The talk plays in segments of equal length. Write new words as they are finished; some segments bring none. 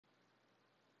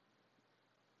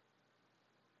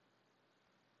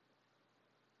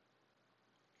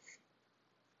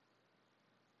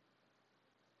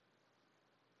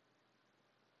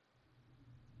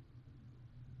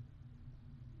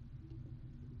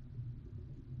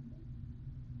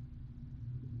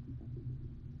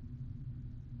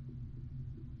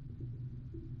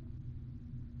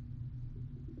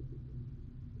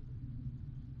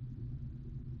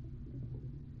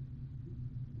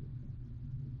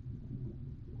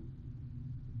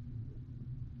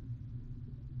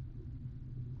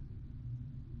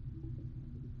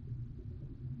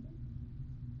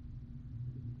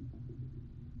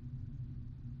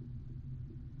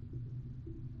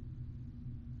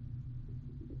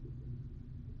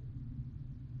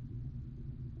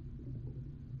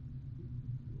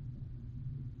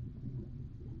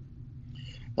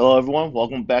Hello, everyone.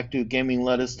 Welcome back to Gaming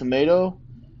Lettuce Tomato.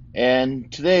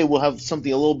 And today we'll have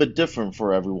something a little bit different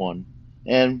for everyone.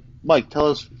 And Mike, tell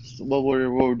us what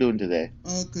we're doing today.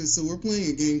 Okay, so we're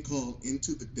playing a game called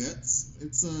Into the Depths.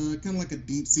 It's kind of like a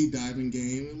deep sea diving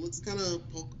game. It looks kind of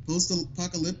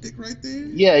post-apocalyptic right there.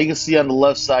 Yeah, you can see on the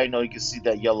left side, you can see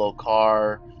that yellow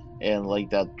car and like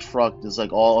that truck is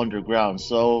like all underground.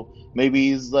 So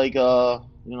maybe he's like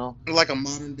Like a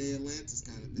modern day Atlantis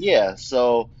kind of thing. yeah.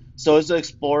 So it's an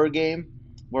explorer game.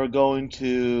 We're going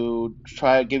to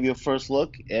try to give you a first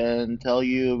look and tell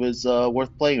you if it's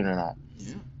worth playing or not.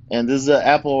 Yeah. And this is an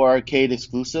Apple Arcade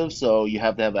exclusive, so you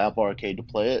have to have Apple Arcade to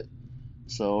play it.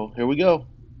 So here we go.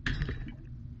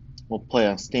 We'll play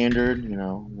on standard, we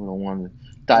don't want to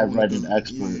Don't dive want to right go. into Yeah,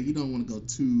 expert. you don't want to go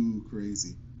too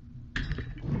crazy.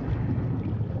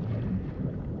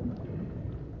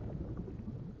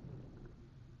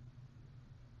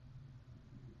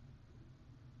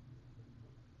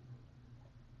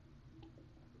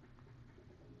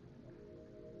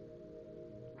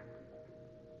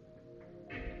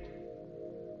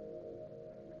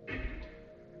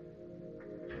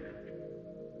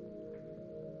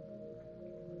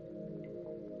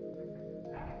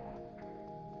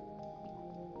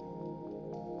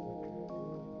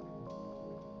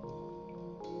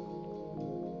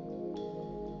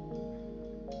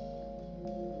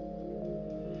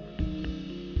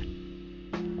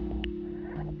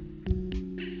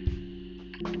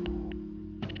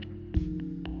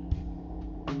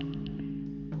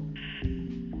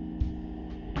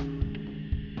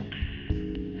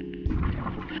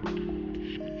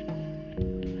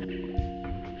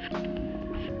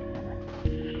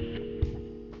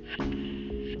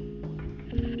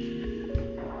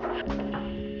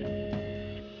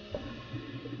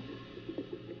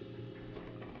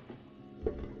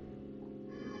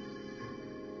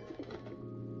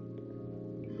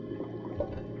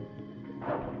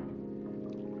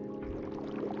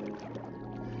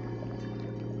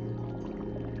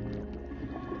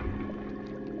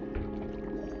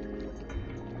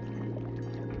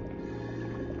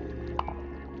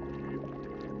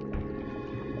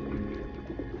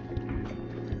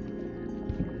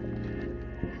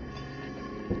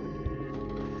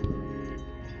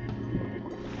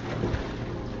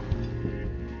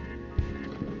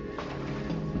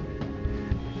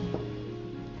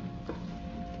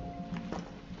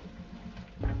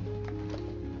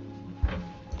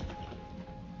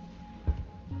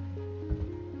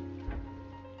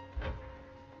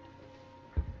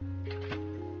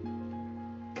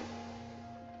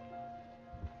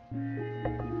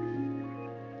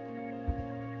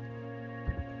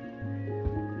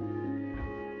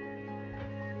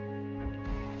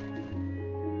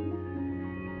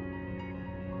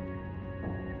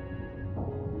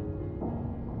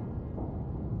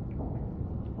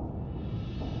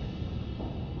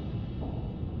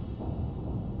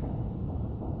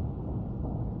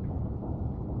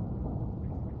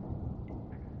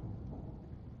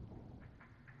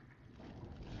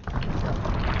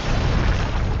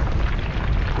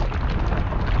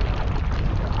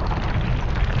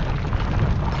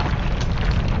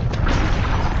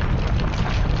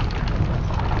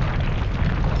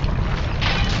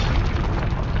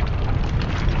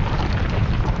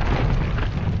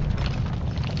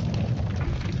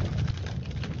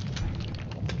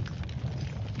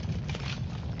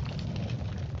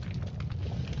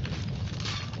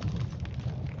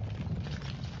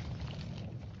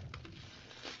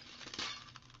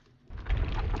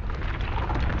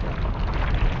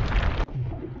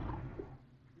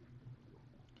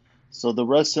 So the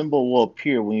red symbol will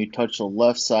appear when you touch the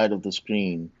left side of the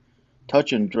screen.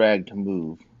 Touch and drag to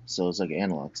move. So it's like an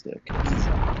analog stick.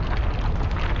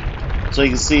 So you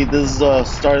can see this is the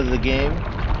start of the game,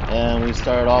 and we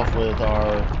started off with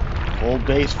our whole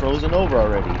base frozen over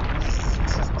already. Yeah,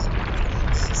 this is pretty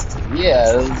fast. Looks Yeah,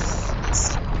 like a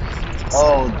submarine to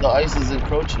oh, some. the ice is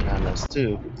encroaching on us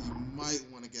too. You might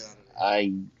want to get out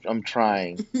I'm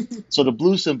trying. of there. So the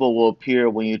blue symbol will appear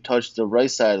when you touch the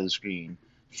right side of the screen.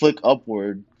 Flick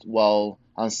upward while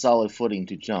on solid footing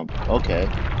to jump.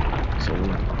 Okay, so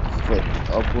we flick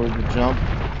upward to jump.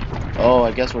 Oh,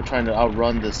 I guess we're trying to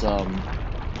outrun this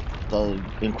the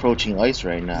encroaching ice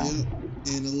right now. Yep.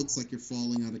 And it looks like you're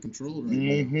falling out of control right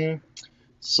now. hmm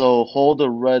So hold the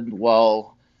red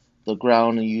while the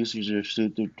ground and use your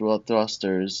suit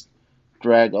thrusters.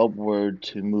 Drag upward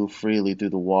to move freely through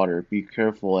the water. Be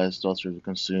careful as thrusters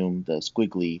consume that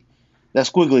squiggly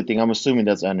thing. I'm assuming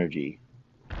that's energy.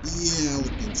 Yeah, I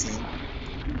would think so.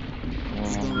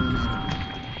 Just don't run Um, out of it.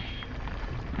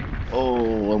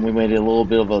 oh, and we made it a little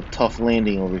bit of a tough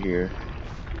landing over here.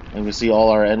 And we see all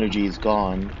our energy is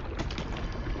gone.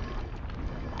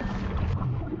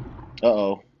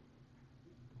 Uh-oh.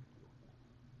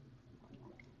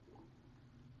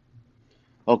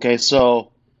 Okay,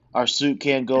 so our suit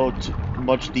can't go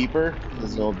much deeper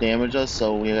because it'll damage us,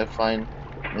 so we have to find.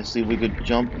 Let's see if we could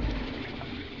jump.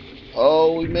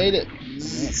 Oh, we made it. Yeah.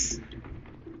 Nice.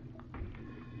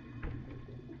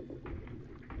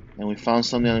 And we found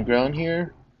something on the ground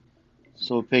here.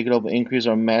 So we pick it up and increase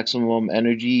our maximum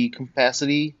energy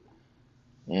capacity.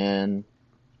 And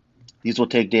these will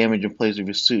take damage in place of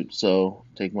your suit, so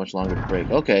take much longer to break.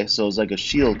 Okay, so it's like a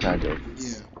shield kind of.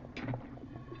 Yeah.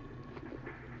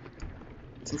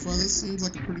 So far, this seems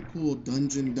like a pretty cool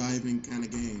dungeon diving kind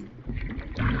of game.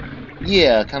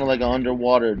 Yeah, kind of like an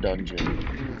underwater dungeon.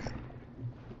 Right.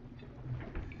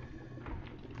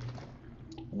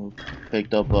 We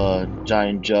picked up a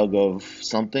giant jug of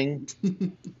something.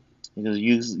 Because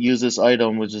use this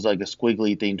item, which is like a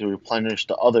squiggly thing, to replenish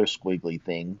the other squiggly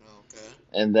thing. Okay.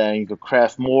 And then you could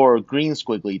craft more green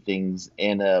squiggly things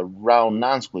and a round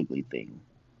non-squiggly thing.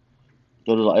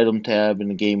 Go to the item tab in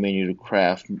the game menu to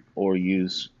craft or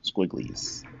use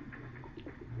squigglies.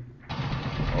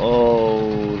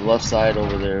 Oh, left side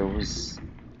over there was...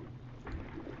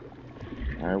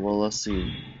 Alright, well, let's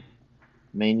see.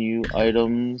 Menu,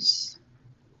 items.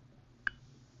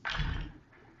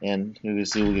 And you can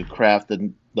see we could craft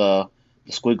the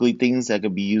squiggly things that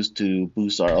could be used to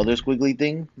boost our other squiggly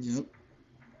thing. Yep.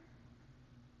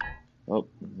 Oh,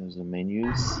 there's the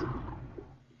menus.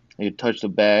 You can touch the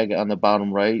bag on the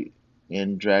bottom right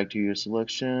and drag to your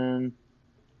selection.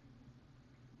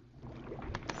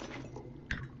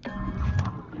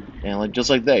 And like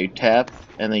just like that, you tap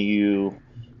and then you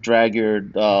drag your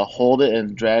hold it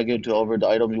and drag it to over the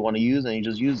item you want to use, and you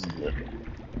just use it.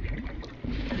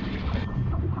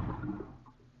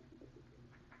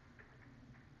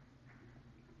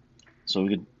 So we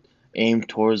could aim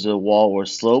towards the wall or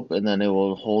slope, and then it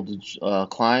will hold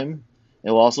climb. It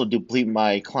will also deplete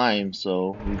my climb,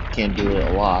 so we can't do it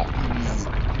a lot.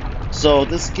 So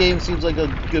this game seems like a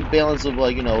good balance of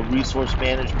like resource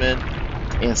management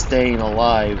and staying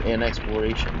alive and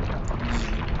exploration.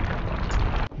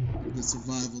 The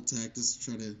survival tactics to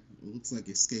try to, it looks like,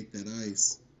 escape that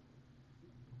ice.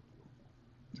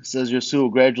 It says your suit will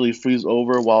gradually freeze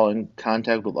over while in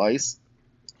contact with ice.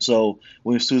 So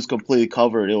when your suit's completely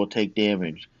covered, it will take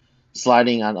damage.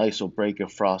 Sliding on ice will break your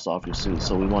frost off your suit,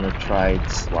 so we want to try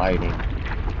sliding.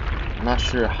 I'm not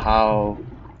sure how.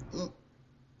 Oh.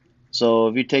 So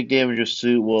if you take damage, your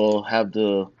suit will have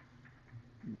the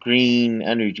green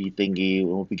energy thingy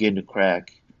will begin to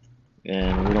crack,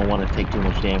 and we don't want to take too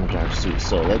much damage on our suit.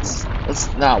 So let's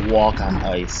not walk on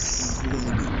ice.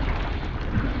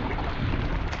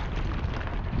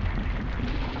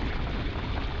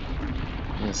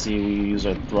 Let's see, we use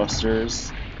our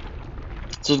thrusters.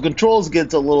 So the controls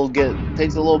takes a little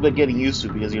bit getting used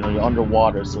to because you're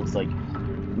underwater, so it's like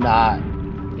not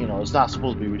it's not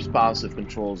supposed to be responsive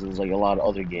controls as like a lot of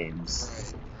other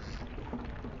games.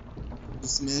 Right.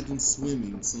 Just imagine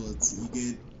swimming, so you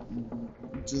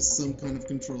get just some kind of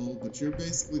control, but you're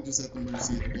basically just at the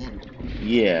mercy of the water.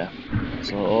 Yeah.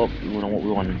 So we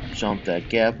want to jump that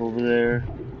gap over there.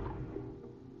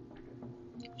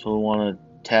 So we want to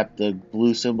tap the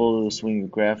blue symbol to swing your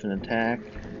graph and attack.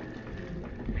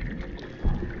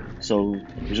 So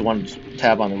we just want to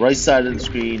tap on the right side of the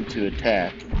screen to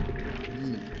attack.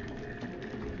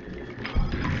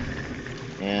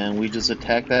 And we just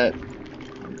attack that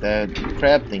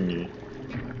crab thingy.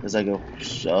 There's like a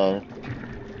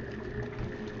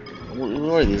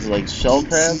what are these, like shell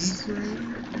crabs?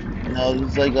 No,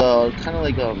 it's like a kind of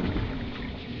like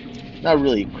not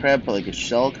really a crab, but like a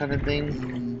shell kind of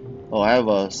thing. Oh, I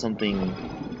have something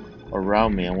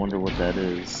around me. I wonder what that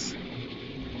is.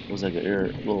 It was like a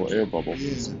little air bubble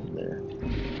there.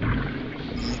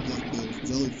 Like those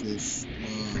jellyfish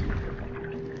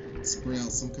spray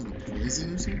out some kind of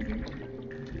poison or something?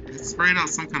 It sprayed out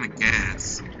some kind of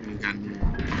gas when it got near.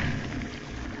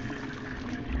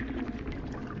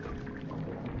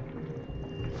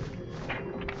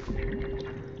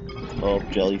 Oh,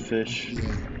 jellyfish. Yeah.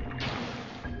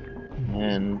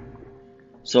 And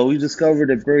so we discovered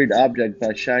a buried object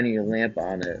by shining a lamp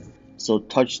on it. So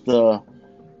touch the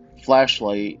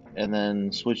flashlight and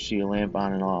then switch to your lamp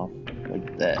on and off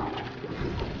like that.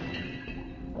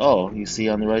 Oh, you see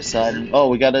on the right side. Oh,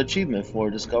 we got an achievement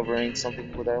for discovering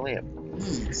something with our lamp.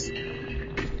 Nice.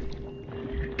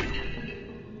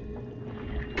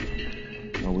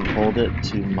 And we hold it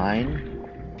to mine.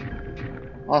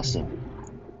 Awesome.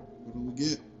 What do we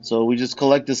get? So we just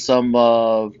collected some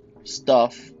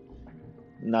stuff.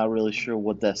 Not really sure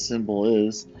what that symbol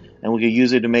is. And we could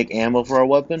use it to make ammo for our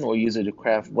weapon, or use it to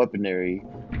craft weapons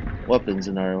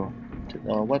in our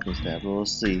weapons tab. Well,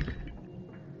 let's see.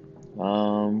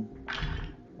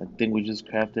 I think we just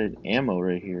crafted ammo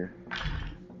right here.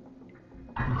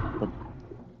 But,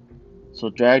 so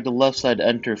drag the left side to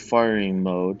enter firing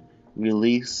mode.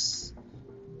 Release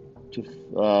to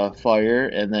fire,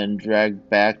 and then drag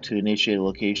back to initiate a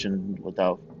location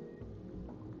without.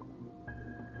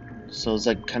 So it's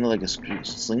like kind of like a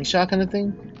slingshot kind of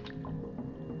thing.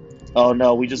 Oh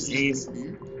no, we just Is that the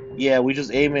aim. spear? Yeah, we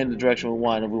just aim in the direction we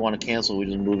want. If we want to cancel, we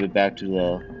just move it back to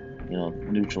the,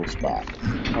 neutral spot.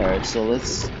 All right, so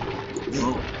let's.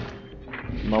 Whoa. Oh,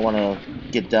 might want to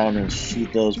get down and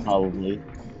shoot those probably.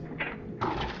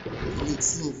 It looks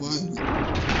so violent.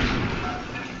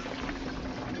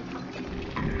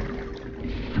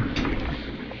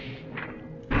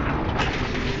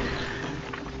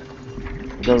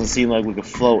 It doesn't seem like we could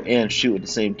float and shoot at the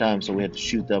same time, so we have to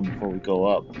shoot them before we go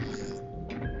up.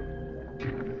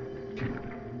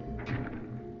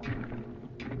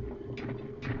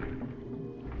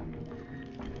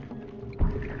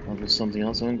 Oh, there's something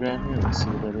else on the ground here. Let's see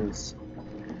what that is.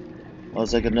 Oh,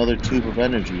 it's like another tube of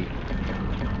energy.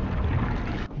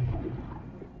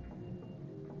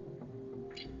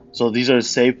 So these are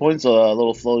save points,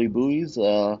 little floaty buoys.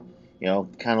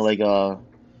 Kind of like a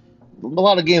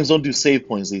lot of games don't do save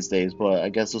points these days, but I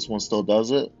guess this one still does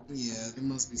it. Yeah, there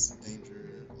must be some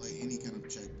danger, like any kind of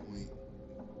checkpoint.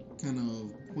 Kind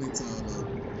of points out a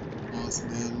boss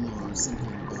battle or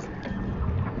something about.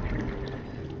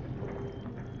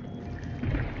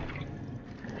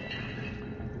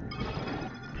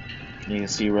 You can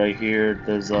see right here,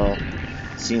 there's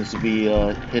seems to be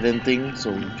a hidden thing,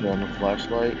 so we turn on the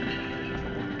flashlight.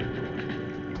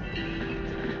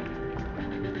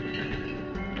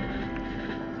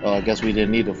 Oh, I guess we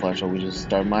didn't need the flashlight, we just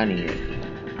start mining it.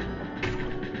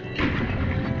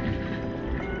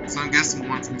 So I'm guessing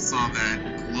once we saw that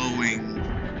glowing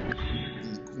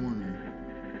in the corner,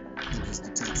 it just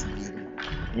detects an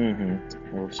item.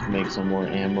 We'll just make some more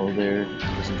ammo there,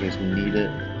 just in case we need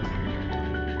it.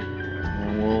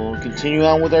 And we'll continue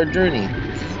on with our journey.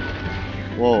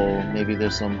 Whoa, maybe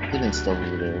there's some hidden stuff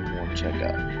over there we want to check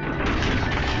out.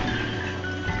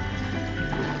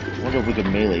 I wonder if we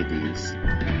can melee these.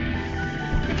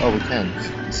 Oh, we can,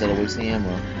 instead of wasting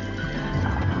ammo.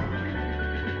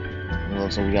 It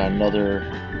looks like we got another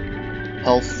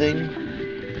health thing,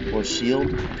 or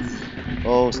shield.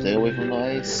 Oh, stay away from the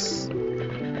ice.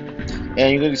 And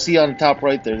you're going to see on the top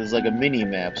right there's like a mini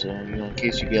map, so in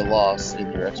case you get lost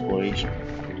in your exploration.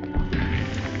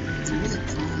 It's a really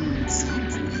calm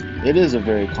soundtrack. It is a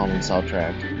very calming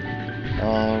soundtrack.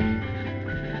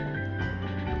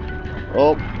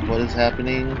 Oh, what is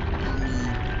happening?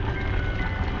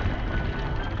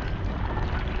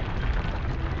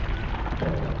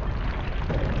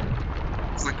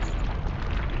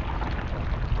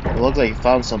 It looks like he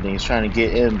found something. He's trying to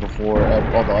get in before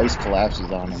all the ice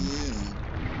collapses on him. Yeah.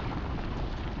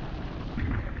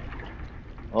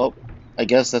 Oh, I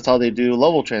guess that's how they do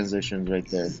level transitions right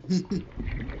there. That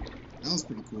was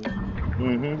pretty cool.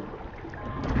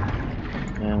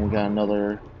 And we got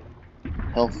another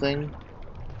health thing.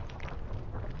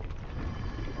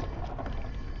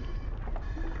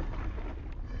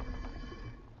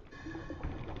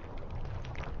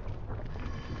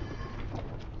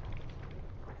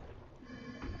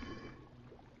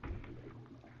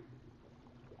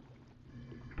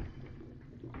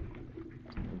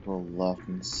 We'll go left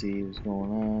and see what's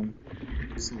going on.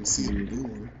 So we see a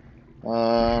door.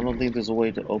 I don't think there's a way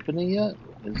to open it yet.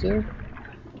 Is there?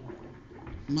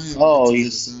 Might have Oh, to the you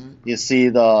other side. you see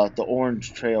the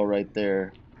orange trail right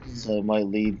there. Yeah. So it might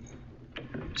lead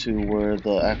to where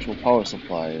the actual power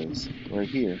supply is, right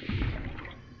here.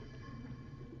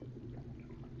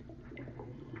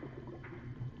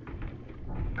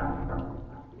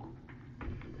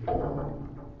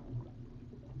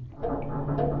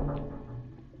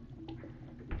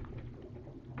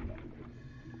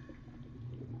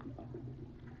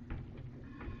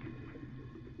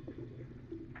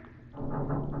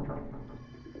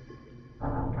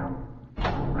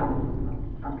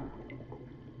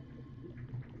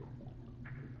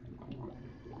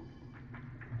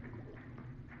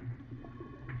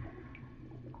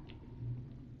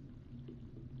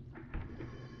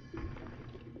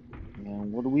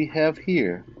 And what do we have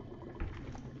here?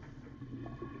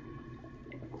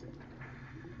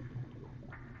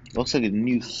 Looks like a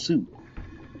new suit.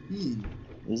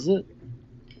 Is it?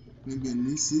 Maybe a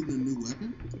new suit and a new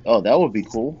weapon? Oh, that would be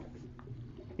cool.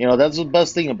 That's the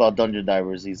best thing about Dungeon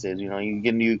Divers these days. You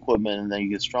get new equipment and then you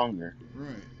get stronger.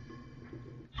 Right.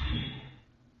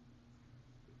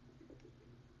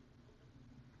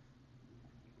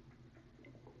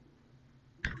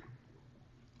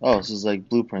 Oh, this is like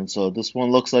blueprint. So this one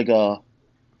looks like a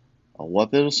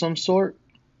weapon of some sort.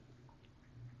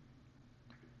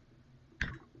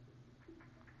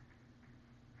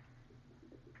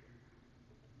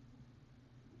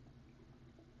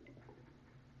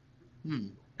 Hmm.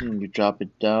 You drop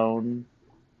it down.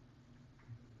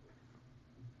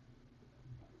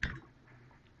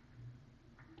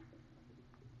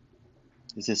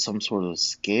 Is it some sort of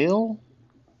scale?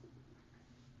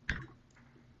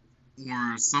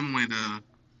 Or some way to, I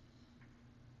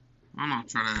don't know,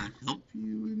 try to help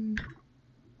you in.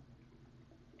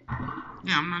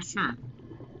 Yeah, I'm not sure.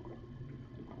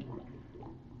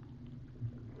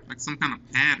 Like some kind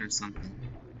of pad or something.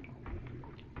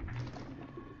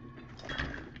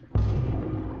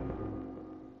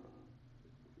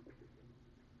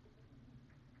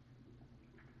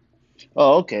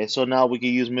 Oh, okay. So now we can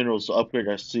use minerals to upgrade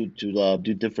our suit to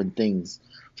do different things.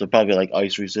 So probably like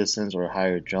ice resistance or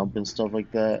higher jump and stuff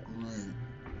like that.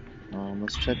 Right.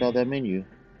 Let's check out that menu.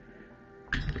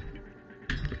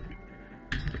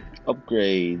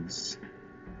 Upgrades.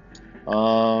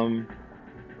 Um,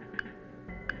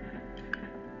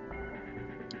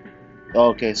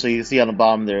 okay, so you can see on the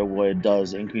bottom there what it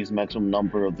does. Increase maximum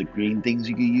number of the green things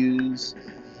you can use.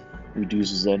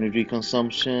 Reduces energy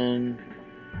consumption.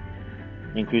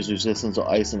 Increase resistance to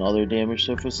ice and other damage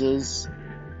surfaces.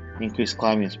 Increase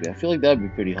climbing speed. I feel like that'd be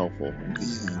pretty helpful.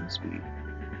 Increase Yeah. climbing speed.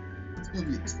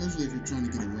 Especially if you're trying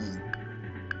to get away.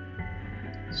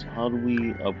 So how do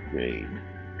we upgrade?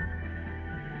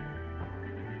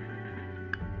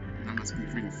 That must be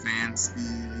for your fan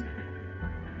speed.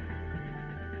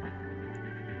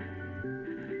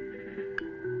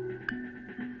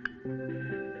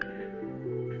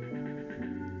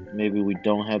 Maybe we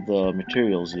don't have the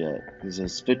materials yet. It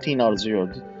says 15 out of 0.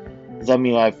 Does that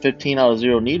mean I have 15 out of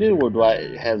 0 needed, or do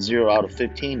I have 0 out of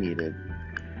 15 needed?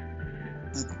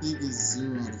 I think it's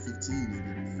 0 out of 15 needed,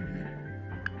 maybe.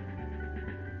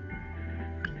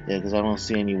 Yeah, because I don't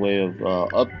see any way of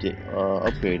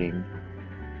upgrading.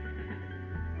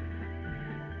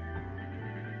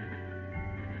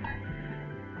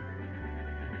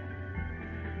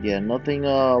 Yeah, nothing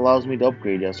allows me to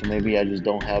upgrade yet, so maybe I just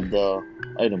don't have the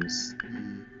items.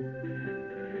 Hmm.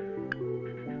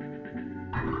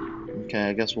 Okay,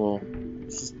 I guess we'll.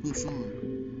 Let's just push on.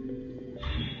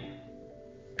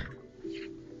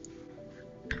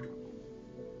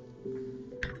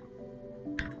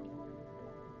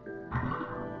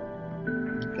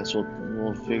 Guess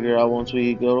we'll figure out once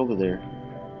we go over there.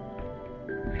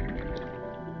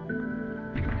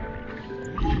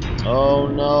 Oh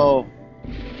no!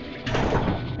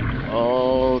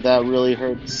 Oh, that really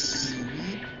hurts.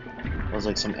 Mm-hmm. That was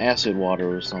like some acid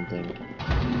water or something. That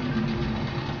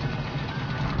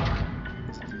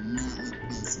did not look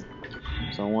pleasant.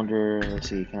 So I wonder. Let's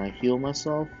see. Can I heal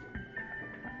myself?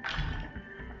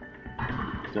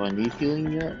 Do I need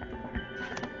healing yet?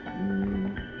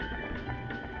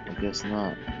 I guess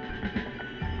not.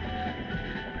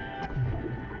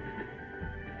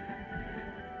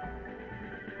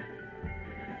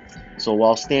 So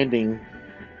while standing,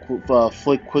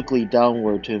 flick quickly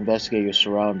downward to investigate your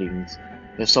surroundings.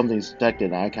 If something's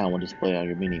detected, an icon will display on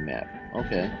your mini map.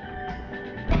 Okay.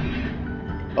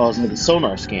 Oh, it's like a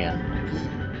sonar scan. Yeah.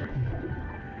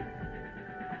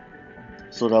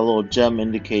 So that little gem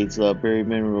indicates buried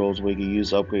minerals where you can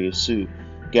use to upgrade your suit.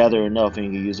 Gather enough and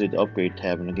you can use it to upgrade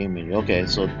tab in the game menu. Okay,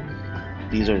 so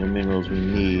these are the minerals we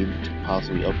need to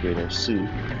possibly upgrade our suit.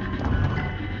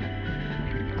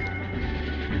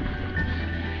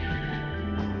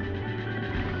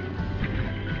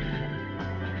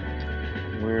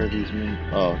 Where are these minerals?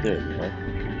 Oh, there they are.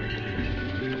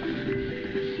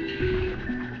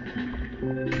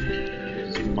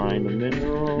 Just mine the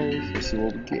minerals. Let's see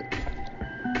what we get.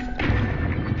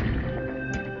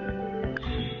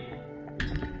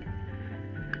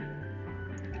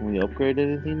 Can we upgrade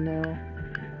anything now?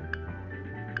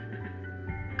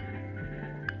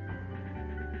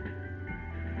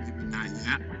 Maybe not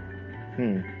yet.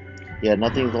 Yeah,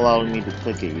 nothing's allowing me to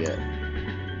click it yet.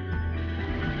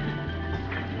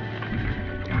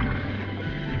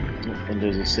 And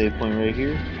there's a save point right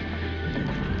here.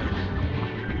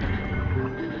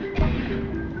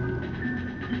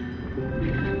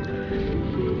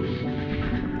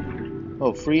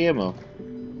 Oh, free ammo.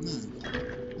 Nice.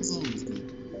 That's always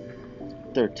good.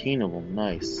 13 of them.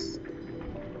 Nice.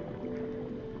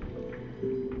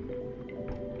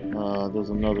 There's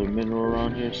another mineral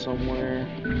around here somewhere.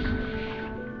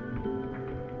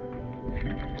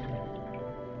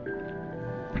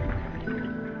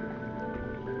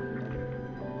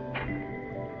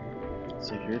 Is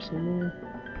it here somewhere?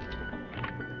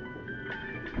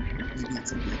 Maybe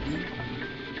that's a button.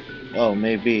 Oh,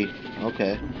 maybe.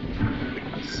 Okay.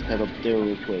 Let's head up there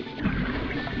real quick.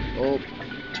 Oh,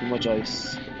 too much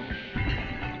ice.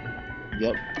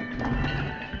 Yep.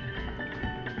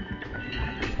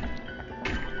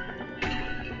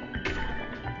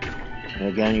 And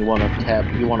again, you want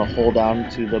to you want to hold down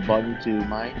to the button to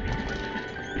mine.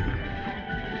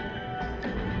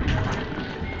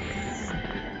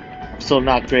 I'm still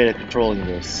not great at controlling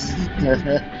this.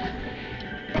 That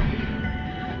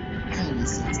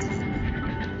always tends to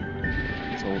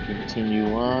happen. So we'll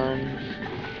continue on.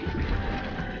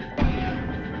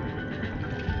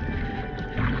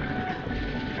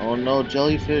 Oh no,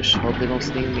 jellyfish. Hope they don't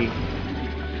sting me.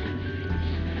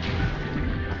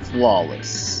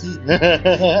 Flawless. First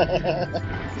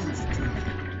try.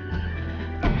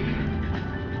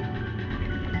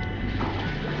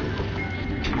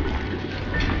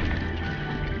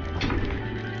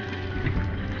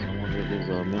 I wonder if there's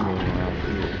a mineral around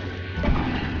here.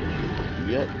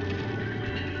 Yep.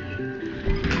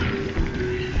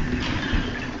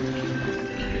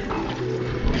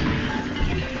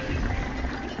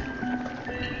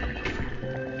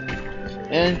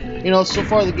 And so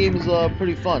far the game is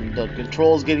pretty fun. The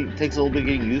controls takes a little bit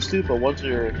getting used to, but once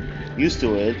you're used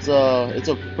to it, it's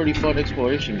a pretty fun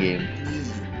exploration game.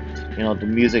 Yeah. The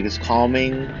music is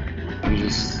calming. You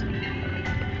just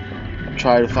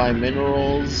try to find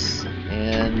minerals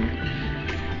and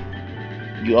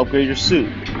you upgrade your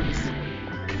suit.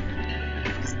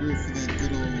 It's great for that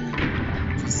good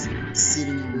old just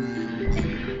sitting around and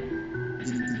getting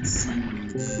consumed in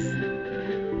the game.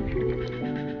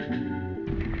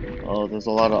 Oh, there's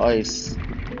a lot of ice.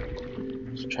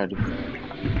 Just try to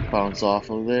bounce off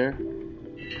of there.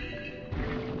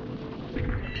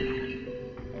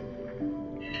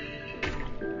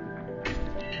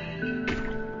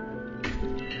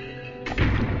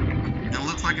 And it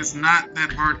looks like it's not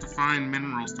that hard to find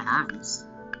minerals to harvest.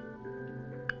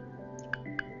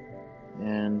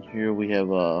 And here we have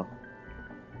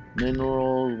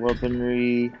minerals,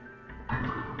 weaponry.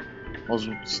 I was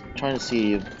trying to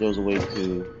see if there was a way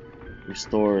to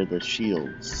restore the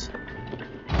shields.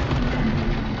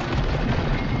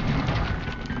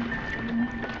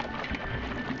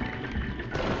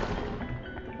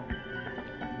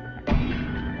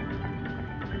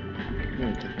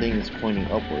 The thing is pointing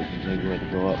upward. Maybe we have to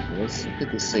go up. But let's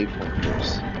hit the save point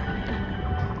first.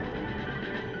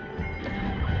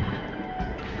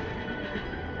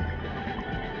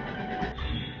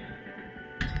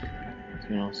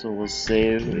 So we'll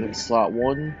save in slot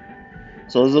 1.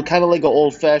 So it's kind of like an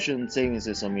old-fashioned saving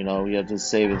system. You have to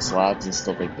save in slots and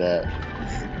stuff like that.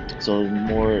 So it's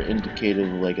more indicative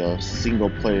of like a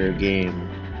single-player game.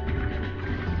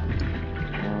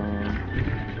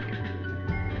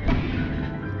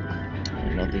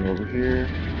 Nothing over here.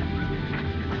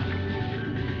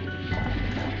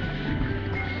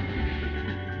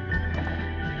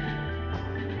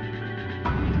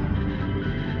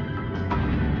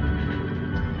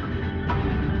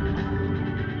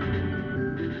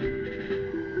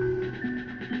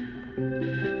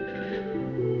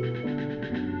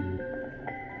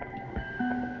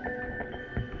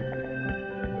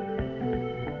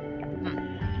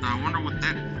 I wonder what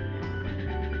that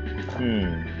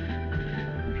Hmm.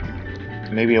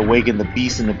 Maybe awaken the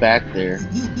beast in the back there.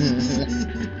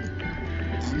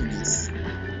 ominous.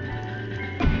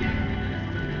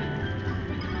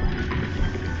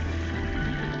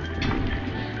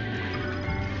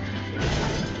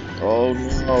 Oh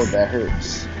no, that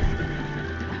hurts.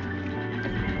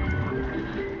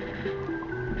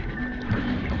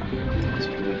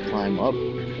 So we climb up.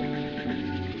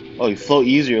 Oh, you float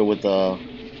easier with the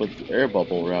air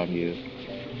bubble around you.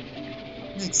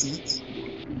 Makes sense.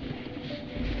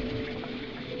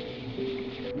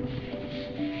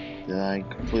 Did I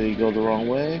completely go the wrong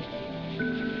way?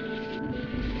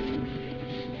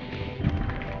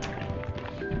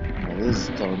 Now this is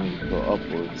telling me to go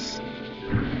upwards.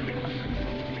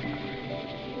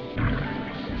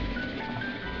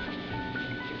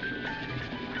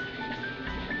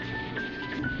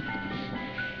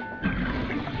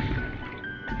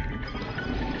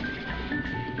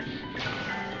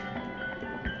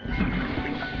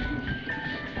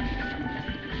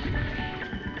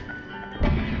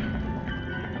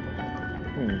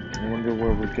 I wonder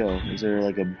where we go. Is there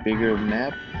like a bigger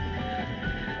map?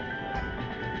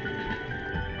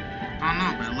 I don't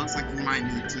know, but it looks like you might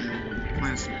need to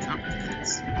replenish your jump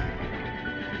kits.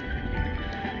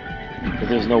 But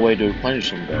there's no way to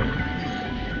replenish them though.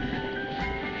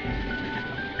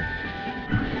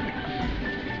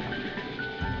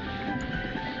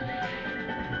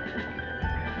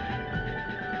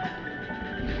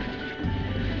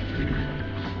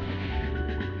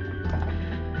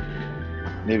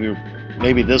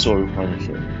 Maybe this will replenish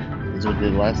it. This is what it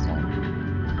did last time.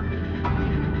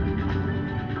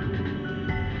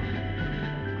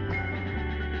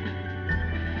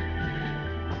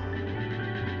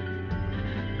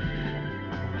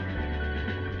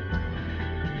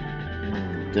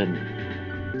 Didn't.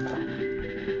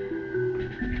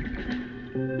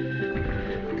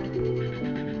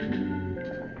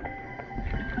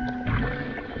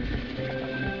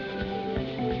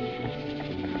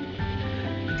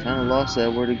 Kind of lost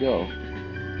that where to go.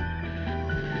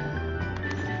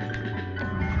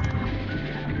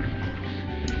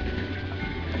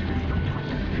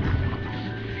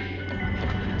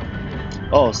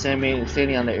 Oh,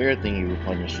 standing on the air thingy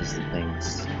replenishes the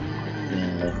things.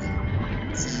 The,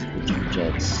 the jump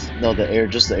jets. No,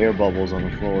 just the air bubbles on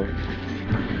the floor.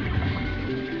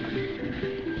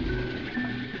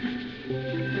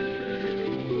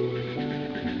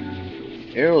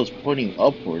 Arrow's pointing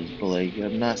upwards, but like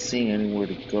I'm not seeing anywhere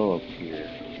to go up here.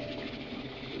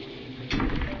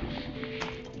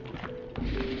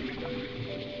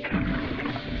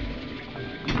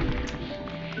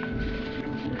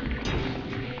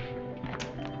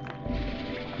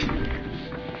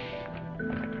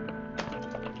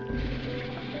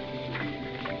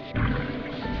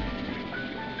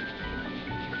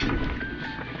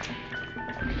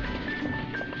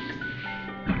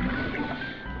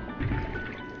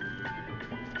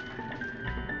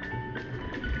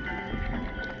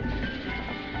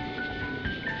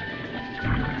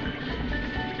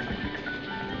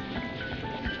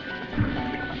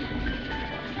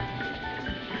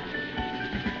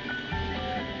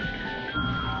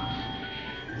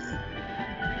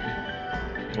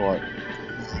 What?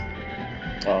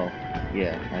 Oh,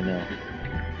 yeah, I know.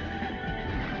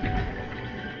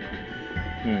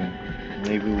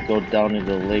 Maybe we go down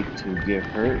into the lake to get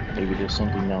hurt. Maybe there's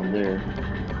something down there.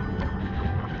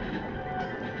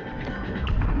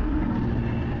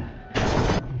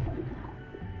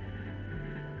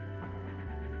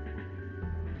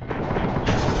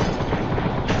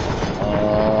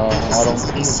 I don't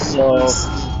think so.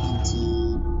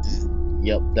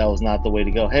 Yep, that was not the way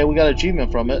to go. Hey, we got an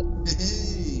achievement from it.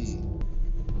 Hey.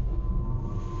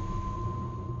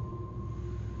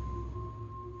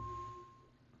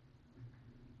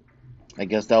 I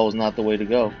guess that was not the way to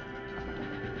go.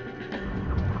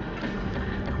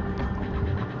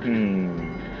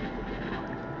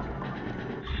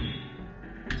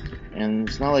 And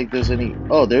it's not like there's any.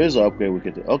 Oh, there is an upgrade we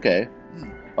could do. Okay.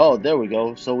 Oh, there we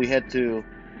go. So we had to.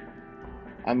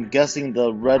 I'm guessing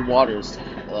the red water is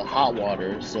hot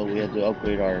water, so we had to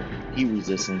upgrade our heat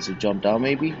resistance to jump down,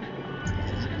 maybe?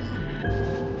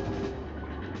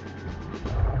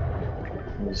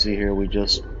 Let's see here, we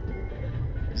just.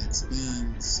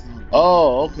 Expands.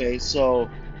 Oh, okay, so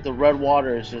the red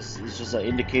water is just an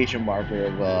indication marker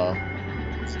of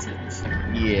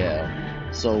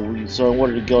yeah. So in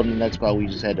order to go to the next spot we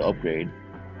just had to upgrade.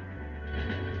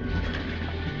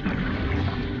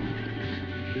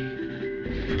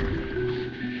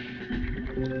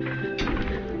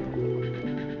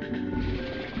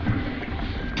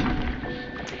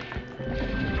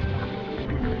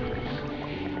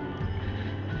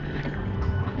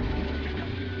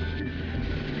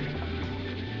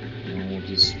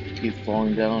 Just keep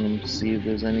falling down and see if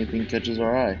there's anything catches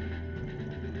our eye.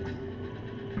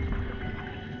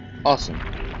 Awesome.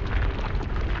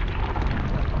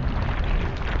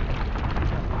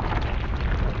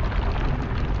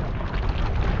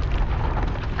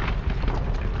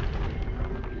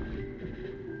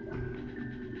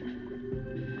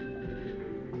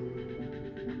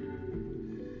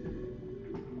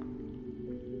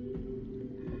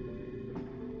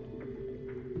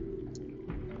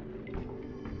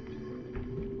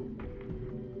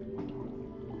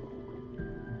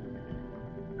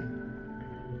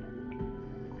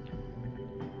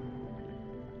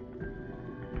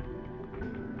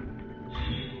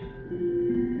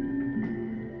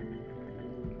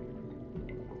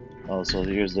 Oh, so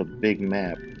here's the big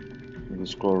map. We can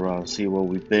scroll around and see where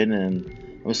we've been,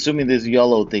 and I'm assuming this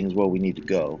yellow thing is where we need to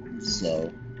go.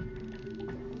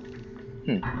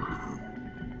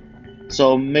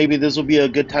 So maybe this will be a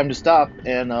good time to stop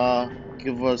and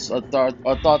give us our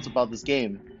thoughts about this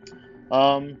game.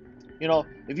 Um,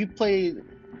 if you play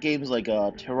games like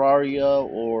Terraria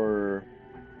or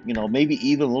maybe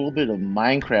even a little bit of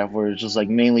Minecraft, where it's just like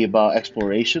mainly about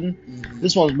exploration.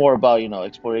 This one's more about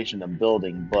exploration and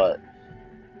building, but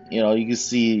you can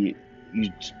see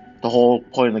you, the whole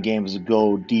point of the game is to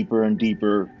go deeper and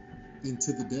deeper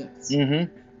into the depths. And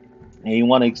you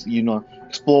want to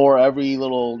explore every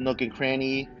little nook and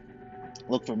cranny,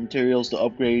 look for materials to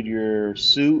upgrade your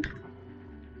suit,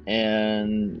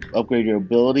 and upgrade your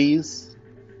abilities.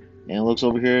 And it looks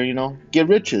over here, get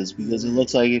riches Yeah, because it right.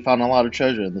 looks like you found a lot of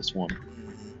treasure in this one.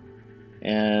 Mm-hmm.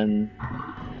 And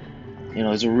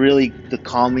it's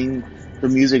the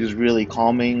music is really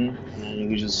calming, and you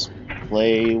can just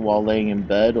play while laying in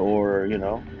bed or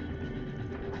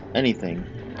anything.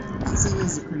 Heat setting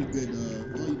is a pretty good.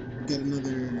 Oh, you got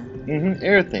another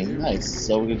Air thing, air nice. one.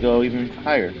 So we could go even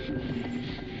higher. Mm-hmm.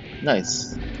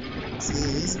 Nice. So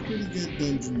yeah, that's a pretty good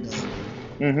dungeon diver.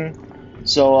 hmm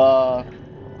So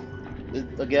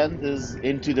again, this is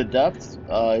Into the Depths.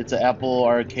 It's an Apple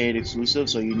Arcade exclusive,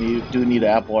 so do need an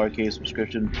Apple Arcade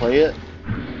subscription to play it.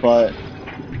 But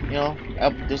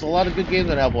there's a lot of good games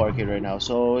on Apple Arcade right now,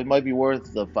 so it might be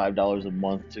worth the $5 a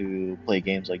month to play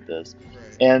games like this.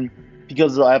 Right. And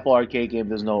because the Apple Arcade game,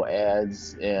 there's no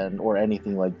ads and or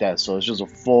anything like that, so it's just a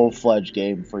full-fledged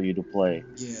game for you to play.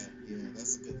 Yeah, yeah,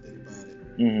 that's a good thing about it.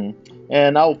 hmm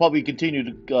And I will probably continue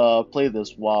to play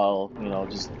this while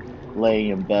just laying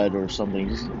in bed or something.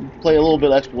 Just play a little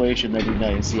bit of exploration every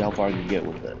night and see how far I can get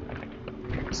with it.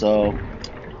 So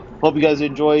hope you guys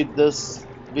enjoyed this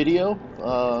video.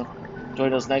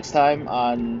 Join us next time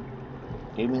on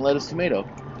Gaming Lettuce Tomato.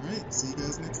 All right, see you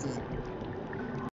guys next time.